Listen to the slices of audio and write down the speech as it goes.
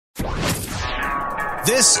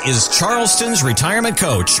This is Charleston's retirement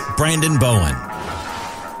coach, Brandon Bowen.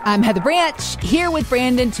 I'm Heather Branch, here with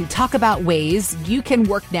Brandon to talk about ways you can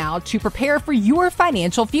work now to prepare for your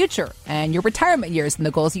financial future and your retirement years and the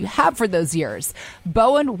goals you have for those years.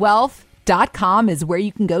 BowenWealth.com is where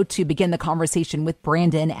you can go to begin the conversation with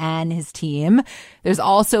Brandon and his team. There's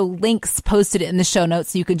also links posted in the show notes,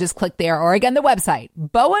 so you can just click there, or again, the website,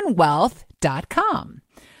 BowenWealth.com.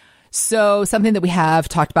 So something that we have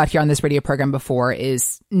talked about here on this radio program before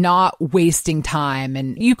is not wasting time.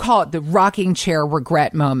 And you call it the rocking chair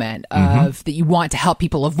regret moment of that you want to help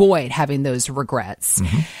people avoid having those regrets.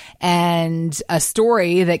 And a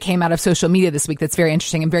story that came out of social media this week that's very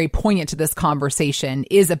interesting and very poignant to this conversation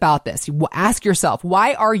is about this. You ask yourself,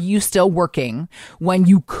 why are you still working when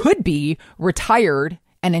you could be retired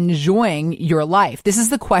and enjoying your life? This is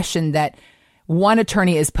the question that one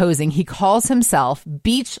attorney is posing. He calls himself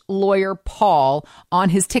Beach Lawyer Paul on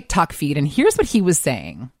his TikTok feed. And here's what he was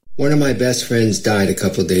saying. One of my best friends died a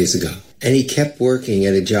couple days ago, and he kept working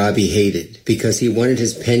at a job he hated because he wanted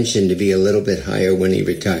his pension to be a little bit higher when he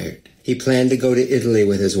retired. He planned to go to Italy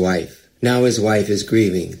with his wife. Now his wife is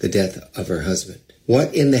grieving the death of her husband.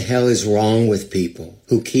 What in the hell is wrong with people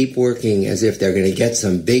who keep working as if they're going to get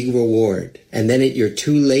some big reward, and then you're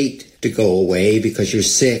too late to go away because you're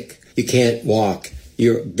sick? You can't walk.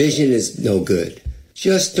 Your vision is no good.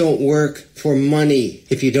 Just don't work for money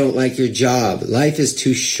if you don't like your job. Life is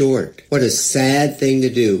too short. What a sad thing to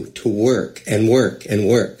do, to work and work and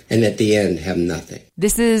work, and at the end have nothing.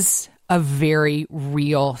 This is a very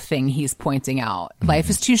real thing he's pointing out. Life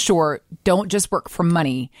is too short. Don't just work for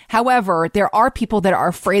money. However, there are people that are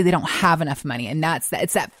afraid they don't have enough money. And it's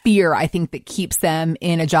that fear, I think, that keeps them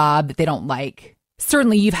in a job that they don't like.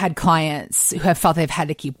 Certainly, you've had clients who have felt they've had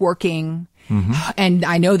to keep working. And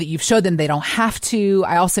I know that you've showed them they don't have to.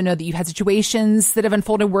 I also know that you've had situations that have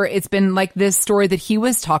unfolded where it's been like this story that he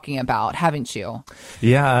was talking about, haven't you?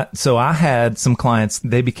 Yeah. So I had some clients,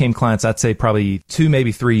 they became clients, I'd say probably 2,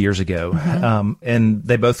 maybe 3 years ago. And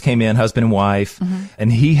they both came in, husband and wife,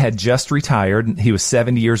 and he had just retired. He was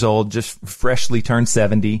 70 years old, just freshly turned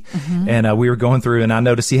 70. And we were going through, and I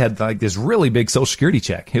noticed he had like this really big Social Security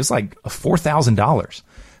check. It was like $4,000.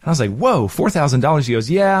 I was like, whoa, $4,000. He goes,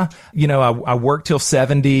 yeah, I worked till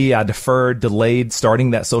 70. I delayed starting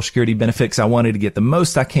that Social Security benefit because I wanted to get the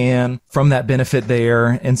most I can from that benefit there.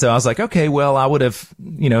 And so I was like, okay, well, I would have,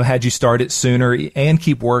 had you start it sooner and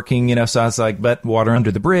keep working, so I was like, but water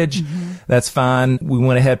under the bridge. That's fine. We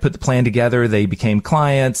went ahead, put the plan together. They became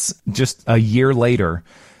clients. Just a year later,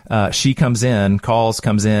 she comes in,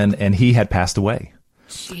 and he had passed away.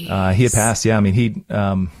 He had passed. Yeah.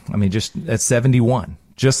 Just at 71.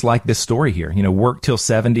 Just like this story here, worked till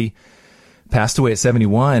 70, passed away at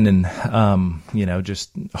 71, and,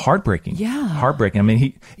 just heartbreaking. Yeah. Heartbreaking. I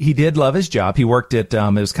mean, he did love his job. He worked at,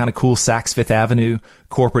 it was kind of cool, Saks Fifth Avenue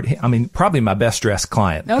corporate. Probably my best dressed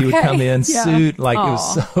client. Okay. He would come in, suit, like it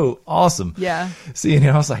was so awesome. Yeah. See,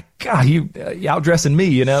 I was like, God, you outdressing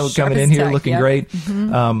me, coming in here looking great.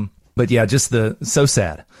 But yeah, just so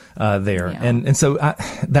sad. There. Yeah. And so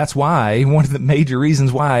that's why one of the major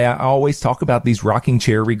reasons why I always talk about these rocking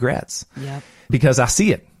chair regrets. Yep. Because I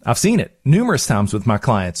see it. I've seen it numerous times with my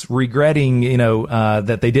clients regretting,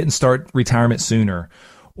 that they didn't start retirement sooner,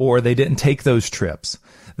 or they didn't take those trips.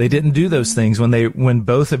 They didn't do those things when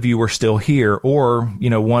both of you were still here, or,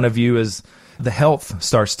 one of you is the health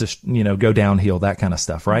starts to, go downhill, that kind of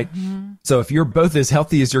stuff, right? So if you're both as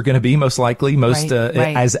healthy as you're going to be, most likely,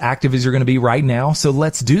 as active as you're going to be right now. So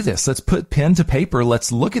let's do this. Let's put pen to paper.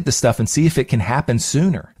 Let's look at the stuff and see if it can happen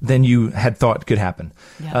sooner than you had thought could happen.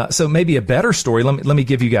 Yeah. So maybe a better story. Let me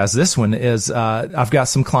give you guys this one is, I've got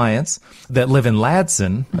some clients that live in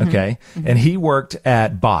Ladson. Okay. And he worked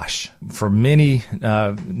at Bosch for many,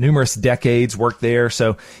 numerous decades, worked there.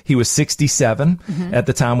 So he was 67 at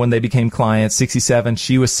the time when they became clients, 67.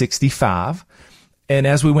 She was 65. And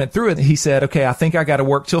as we went through it, he said, okay, I think I got to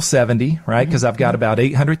work till 70, right? Because I've got about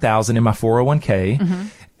 $800,000 in my 401k.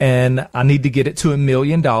 And I need to get it to $1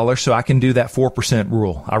 million so I can do that 4%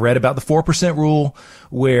 rule. I read about the 4% rule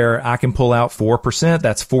where I can pull out 4%.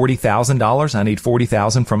 That's $40,000. I need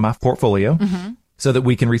 $40,000 from my portfolio so that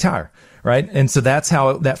we can retire. Right. And so that's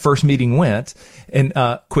how that first meeting went. And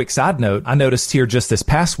quick side note, I noticed here just this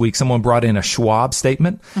past week, someone brought in a Schwab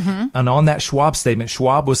statement. And on that Schwab statement,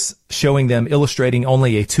 Schwab was showing them illustrating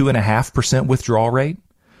only a 2.5% withdrawal rate.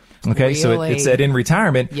 Okay. Really? So it said in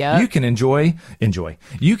retirement, you can enjoy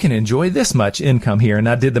this much income here. And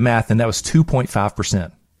I did the math, and that was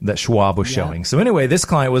 2.5%. that Schwab was showing. So anyway, this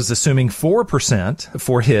client was assuming 4%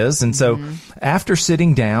 for his. And so after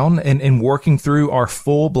sitting down and working through our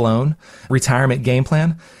full-blown retirement game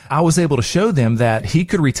plan, I was able to show them that he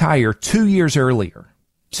could retire 2 years earlier.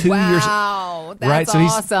 2 years. Wow. That's right? So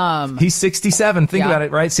awesome. He's 67. Think about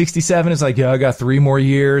it, right? 67 is like, I got 3 more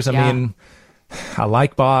years. I mean, I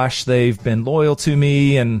like Bosch. They've been loyal to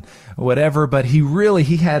me and whatever, but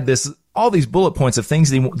he had all these bullet points of things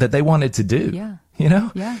that they wanted to do,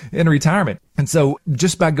 in retirement. And so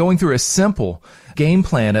just by going through a simple game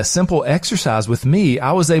plan, a simple exercise with me,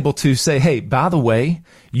 I was able to say, hey, by the way,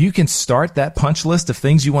 you can start that punch list of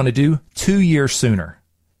things you want to do 2 years sooner.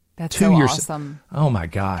 That's so awesome. Oh my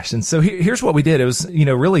gosh. And so here's what we did. It was,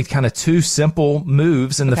 really kind of 2 simple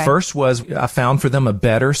moves. And the first was I found for them a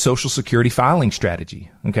better Social Security filing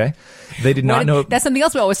strategy. Okay. They did not know. That's something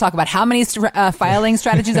else we always talk about. How many filing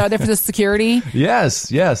strategies are there for Social Security?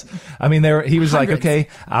 Yes. I mean, he was like, okay,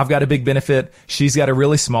 I've got a big benefit. She's got a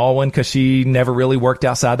really small one because she never really worked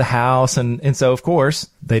outside the house. And so, of course,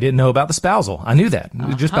 they didn't know about the spousal. I knew that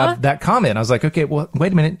just by that comment. I was like, okay, well,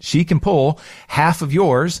 wait a minute. She can pull half of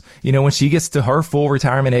yours, when she gets to her full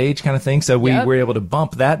retirement age kind of thing. So we were able to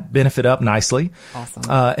bump that benefit up nicely. Awesome.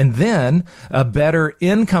 And then a better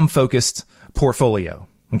income focused portfolio.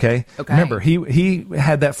 Okay. Remember, he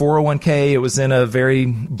had that 401k. It was in a very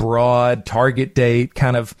broad target date,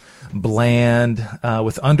 kind of bland,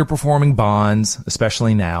 with underperforming bonds,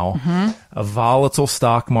 especially now, a volatile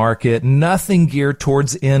stock market, nothing geared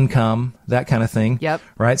towards income, that kind of thing. Yep.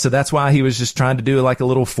 Right. So that's why he was just trying to do like a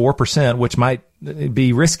little 4%, which might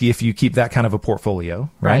be risky if you keep that kind of a portfolio.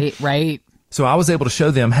 Right. So I was able to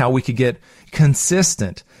show them how we could get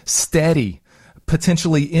consistent, steady,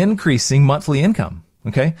 potentially increasing monthly income.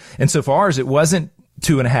 Okay. And so for ours, it wasn't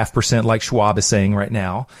 2.5% like Schwab is saying right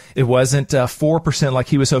now. It wasn't 4% like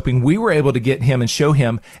he was hoping. We were able to get him and show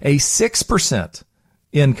him a 6%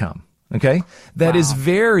 income. Okay. That is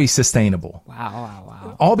very sustainable.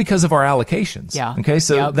 Wow. All because of our allocations. Yeah. Okay.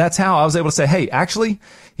 So that's how I was able to say, hey, actually,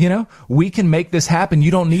 we can make this happen.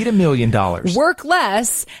 You don't need $1 million. Work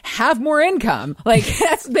less, have more income. Like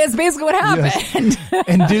that's basically what happened. Yes.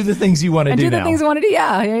 And do the things you want to do now. And do the things you want to do.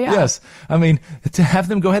 Yeah. Yes. I mean, to have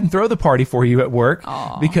them go ahead and throw the party for you at work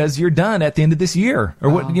because you're done at the end of this year or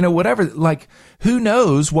whatever. Like, who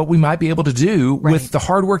knows what we might be able to do with the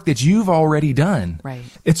hard work that you've already done. Right.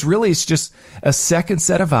 It's just a second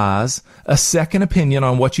set of eyes, a second opinion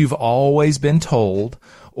on what you've always been told,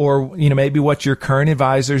 or, maybe what your current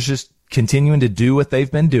advisor's just continuing to do what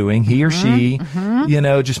they've been doing. He or she,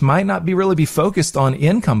 just might not really be focused on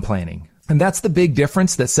income planning. And that's the big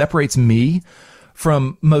difference that separates me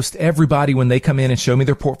from most everybody when they come in and show me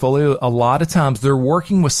their portfolio. A lot of times they're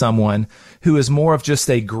working with someone who is more of just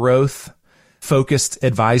a growth focused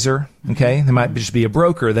advisor. Okay. They might just be a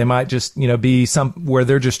broker. They might just, be where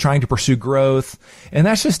they're just trying to pursue growth. And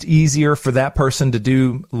that's just easier for that person to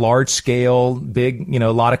do large scale, big,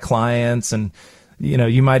 a lot of clients. And,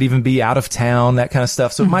 you might even be out of town, that kind of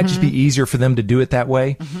stuff. So it might just be easier for them to do it that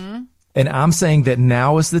way. And I'm saying that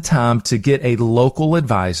now is the time to get a local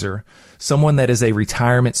advisor, someone that is a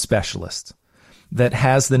retirement specialist, that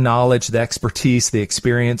has the knowledge, the expertise, the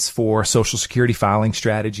experience for Social Security filing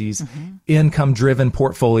strategies, income-driven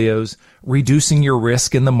portfolios, reducing your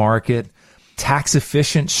risk in the market,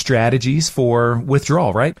 tax-efficient strategies for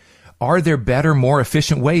withdrawal, right? Are there better, more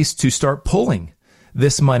efficient ways to start pulling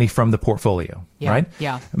this money from the portfolio, right?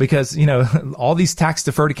 Yeah. Because, all these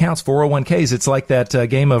tax-deferred accounts, 401ks, it's like that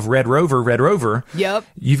game of Red Rover. Yep.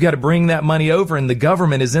 You've got to bring that money over and the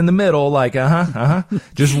government is in the middle, like,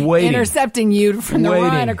 just waiting. Intercepting you from the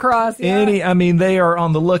line across. Yeah. They are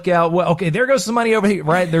on the lookout. Well, okay, there goes some money over here,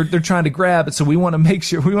 right? They're trying to grab it. So we want to make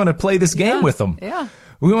sure, we want to play this game with them. Yeah.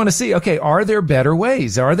 We want to see, okay, are there better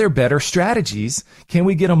ways? Are there better strategies? Can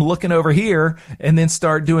we get them looking over here and then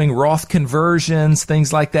start doing Roth conversions,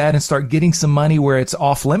 things like that, and start getting some money where it's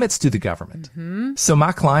off limits to the government? So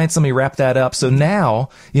my clients, let me wrap that up. So now,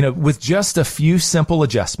 with just a few simple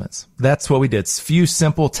adjustments, that's what we did. Few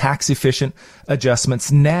simple tax efficient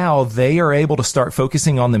adjustments. Now they are able to start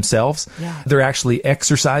focusing on themselves. Yeah. They're actually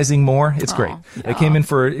exercising more. It's great. They came in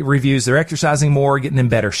for reviews. They're exercising more, getting in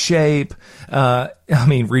better shape.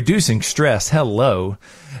 Reducing stress. Hello.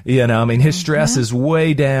 His stress is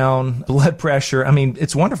way down, blood pressure.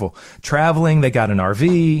 It's wonderful. Traveling. They got an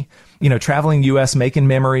RV, traveling U.S., making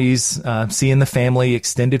memories, seeing the family,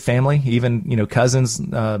 extended family, even, cousins,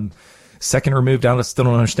 second removed. I still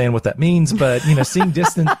don't understand what that means, but, seeing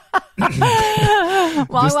distant.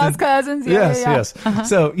 Long lost cousins. Yes.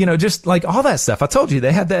 So, just like all that stuff. I told you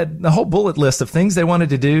they had the whole bullet list of things they wanted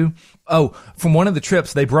to do. Oh, from one of the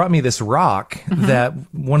trips, they brought me this rock that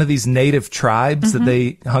one of these native tribes that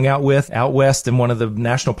they hung out with out west in one of the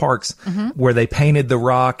national parks where they painted the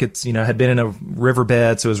rock. It's, had been in a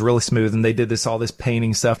riverbed, so it was really smooth. And they did all this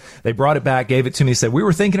painting stuff. They brought it back, gave it to me, said, we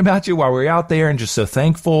were thinking about you while we were out there and just so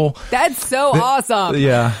thankful. That's so awesome.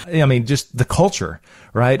 Yeah. I mean, just the culture,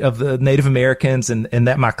 right, of the Native Americans and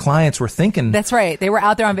that my clients were thinking. That's right. They were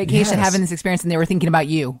out there on vacation having this experience and they were thinking about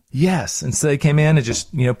you. Yes. And so they came in and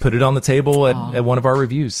just, put it on the table at one of our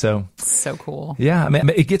reviews. So cool. Yeah. I mean,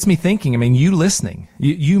 it gets me thinking. I mean, you listening,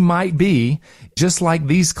 you might be just like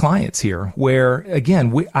these clients here where,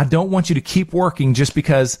 again, I don't want you to keep working just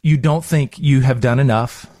because you don't think you have done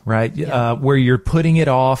enough, right? Yeah. Where you're putting it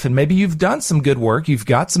off and maybe you've done some good work. You've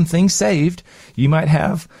got some things saved. You might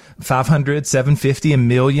have $500, $750, $1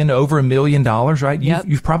 million, over $1 million, right? Yep.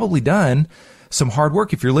 You've probably done some hard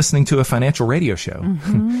work if you're listening to a financial radio show,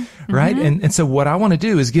 right? And so what I want to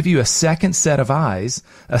do is give you a second set of eyes,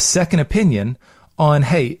 a second opinion on,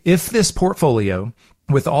 hey, if this portfolio,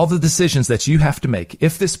 with all the decisions that you have to make,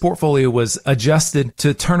 if this portfolio was adjusted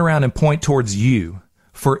to turn around and point towards you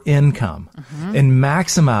for income and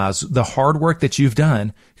maximize the hard work that you've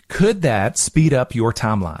done, could that speed up your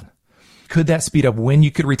timeline? Could that speed up when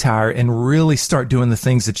you could retire and really start doing the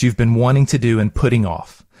things that you've been wanting to do and putting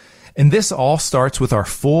off? And this all starts with our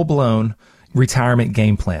full-blown retirement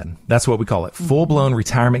game plan. That's what we call it, full-blown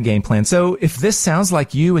retirement game plan. So if this sounds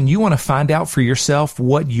like you and you want to find out for yourself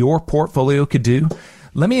what your portfolio could do,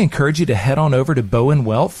 let me encourage you to head on over to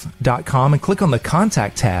bowenwealth.com and click on the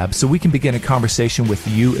contact tab so we can begin a conversation with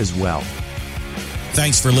you as well.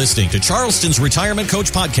 Thanks for listening to Charleston's Retirement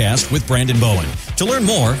Coach Podcast with Brandon Bowen. To learn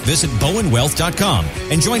more, visit bowenwealth.com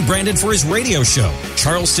and join Brandon for his radio show,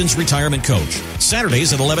 Charleston's Retirement Coach,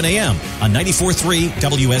 Saturdays at 11 a.m. on 94.3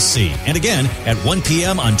 WSC and again at 1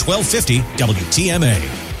 p.m. on 1250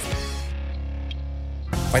 WTMA.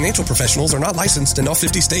 Financial professionals are not licensed in all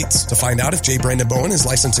 50 states. To find out if J. Brandon Bowen is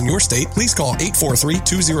licensed in your state, please call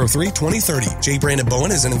 843-203-2030. J. Brandon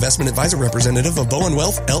Bowen is an investment advisor representative of Bowen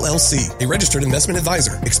Wealth, LLC, a registered investment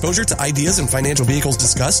advisor. Exposure to ideas and financial vehicles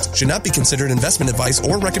discussed should not be considered investment advice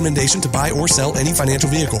or recommendation to buy or sell any financial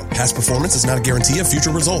vehicle. Past performance is not a guarantee of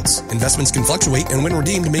future results. Investments can fluctuate and when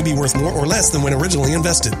redeemed may be worth more or less than when originally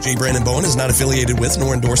invested. J. Brandon Bowen is not affiliated with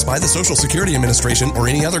nor endorsed by the Social Security Administration or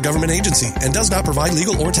any other government agency and does not provide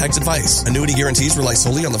legal or tax advice. Annuity guarantees rely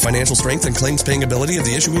solely on the financial strength and claims paying ability of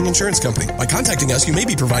the issuing insurance company. By contacting us, you may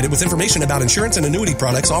be provided with information about insurance and annuity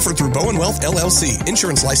products offered through Bowen Wealth, LLC,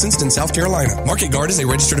 insurance licensed in South Carolina. Market Guard is a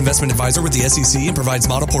registered investment advisor with the SEC and provides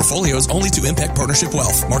model portfolios only to Impact Partnership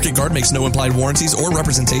Wealth. Market Guard makes no implied warranties or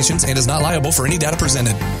representations and is not liable for any data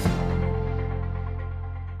presented.